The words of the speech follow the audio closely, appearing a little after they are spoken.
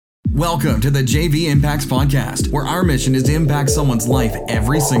Welcome to the JV Impacts Podcast, where our mission is to impact someone's life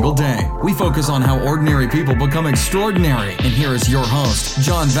every single day. We focus on how ordinary people become extraordinary. And here is your host,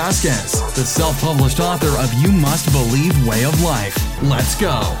 John Vasquez, the self-published author of You Must Believe Way of Life. Let's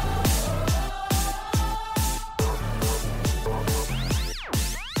go.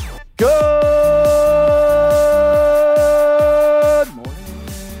 Good morning.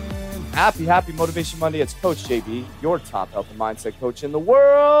 Happy Motivation Monday. It's Coach JV, your top health and mindset coach in the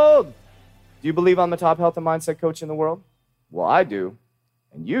world. Do you believe I'm the top health and mindset coach in the world? Well, I do,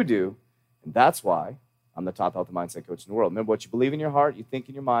 and you do, and that's why I'm the top health and mindset coach in the world. Remember, what you believe in your heart, you think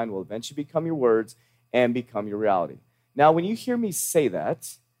in your mind, will eventually become your words and become your reality. Now, when you hear me say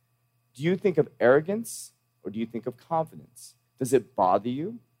that, do you think of arrogance or do you think of confidence? Does it bother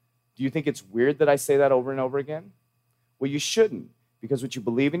you? Do you think it's weird that I say that over and over again? Well, you shouldn't, because what you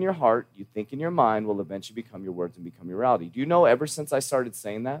believe in your heart, you think in your mind, will eventually become your words and become your reality. Do you know, ever since I started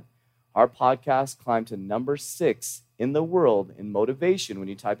saying that, our podcast climbed to number 6 in the world in motivation when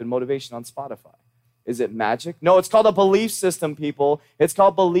you type in motivation on Spotify. Is it magic? No, it's called a belief system, people. It's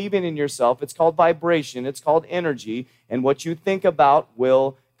called believing in yourself. It's called vibration. It's called energy. And what you think about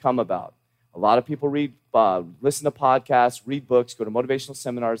will come about. A lot of people listen to podcasts, read books, go to motivational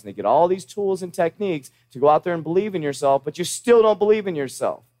seminars, and they get all these tools and techniques to go out there and believe in yourself, but you still don't believe in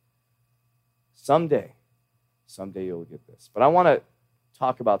yourself. Someday you'll get this. But I want to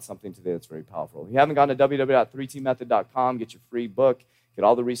talk about something today that's very powerful. If you haven't gone to www.3tmethod.com, get your free book, get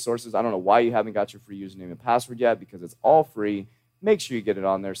all the resources. I don't know why you haven't got your free username and password yet, because it's all free. Make sure you get it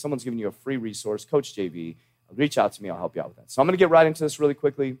on there. Someone's giving you a free resource, Coach JV. Reach out to me. I'll help you out with that. So I'm going to get right into this really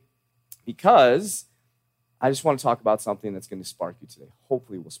quickly, because I just want to talk about something that's going to spark you today.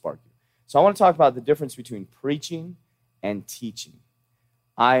 Hopefully it will spark you. So I want to talk about the difference between preaching and teaching.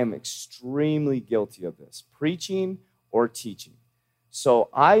 I am extremely guilty of this, preaching or teaching. So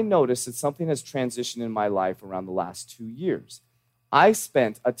I noticed that something has transitioned in my life around the last 2 years. I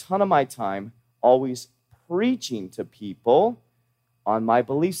spent a ton of my time always preaching to people on my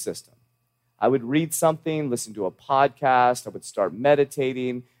belief system. I would read something, listen to a podcast, I would start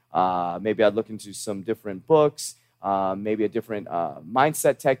meditating. Maybe I'd look into some different books, maybe a different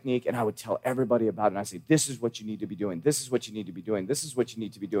mindset technique, and I would tell everybody about it. And I'd say, this is what you need to be doing. This is what you need to be doing. This is what you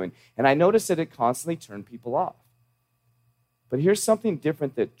need to be doing. And I noticed that it constantly turned people off. But here's something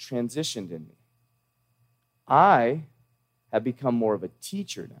different that transitioned in me. I have become more of a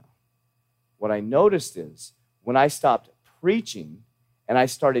teacher now. What I noticed is when I stopped preaching and I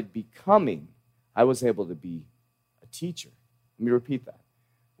started becoming, I was able to be a teacher. Let me repeat that.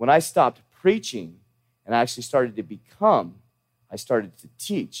 When I stopped preaching and I actually started to become, I started to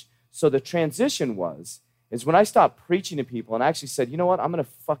teach. So the transition is when I stopped preaching to people and I actually said, you know what, I'm going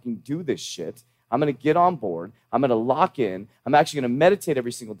to fucking do this shit. I'm going to get on board. I'm going to lock in. I'm actually going to meditate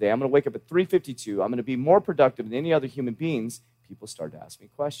every single day. I'm going to wake up at 3:52. I'm going to be more productive than any other human beings. People started to ask me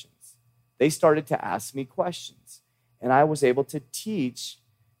questions. They started to ask me questions. And I was able to teach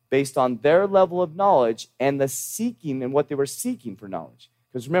based on their level of knowledge and the seeking and what they were seeking for knowledge.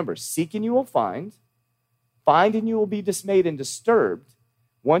 Because remember, seek and you will find and you will be dismayed and disturbed.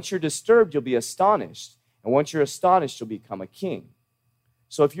 Once you're disturbed, you'll be astonished. And once you're astonished, you'll become a king.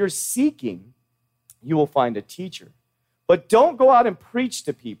 So if you're seeking, you will find a teacher. But don't go out and preach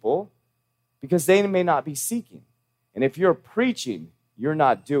to people, because they may not be seeking. And if you're preaching, you're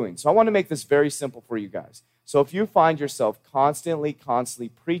not doing. So I want to make this very simple for you guys. So if you find yourself constantly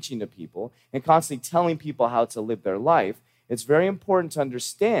preaching to people and constantly telling people how to live their life, it's very important to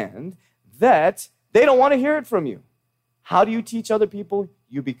understand that they don't want to hear it from you. How do you teach other people?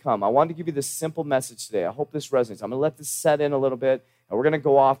 You become. I wanted to give you this simple message today. I hope this resonates. I'm going to let this set in a little bit, and we're going to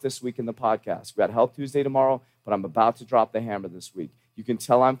go off this week in the podcast. We got Health Tuesday tomorrow, but I'm about to drop the hammer this week. You can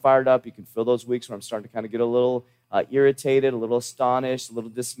tell I'm fired up. You can feel those weeks where I'm starting to kind of get a little irritated, a little astonished, a little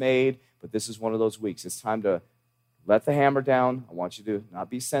dismayed, but this is one of those weeks. It's time to let the hammer down. I want you to not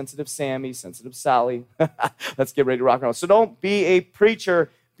be sensitive Sammy, sensitive Sally. Let's get ready to rock and roll. So don't be a preacher,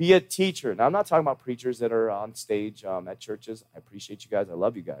 be a teacher. Now, I'm not talking about preachers that are on stage at churches. I appreciate you guys. I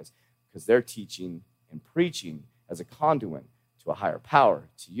love you guys, because they're teaching and preaching as a conduit to a higher power,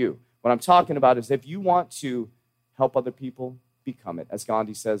 to you. What I'm talking about is if you want to help other people, become it. As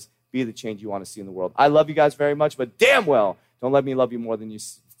Gandhi says, be the change you want to see in the world. I love you guys very much, but damn well, don't let me love you more than you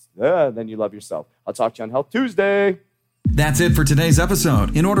love yourself. I'll talk to you on Health Tuesday. That's it for today's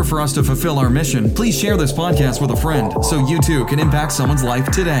episode. In order for us to fulfill our mission, please share this podcast with a friend so you too can impact someone's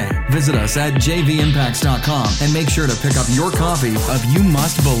life today. Visit us at jvimpacts.com and make sure to pick up your copy of You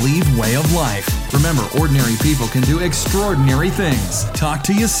Must Believe Way of Life. Remember, ordinary people can do extraordinary things. Talk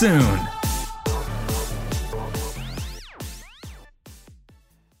to you soon.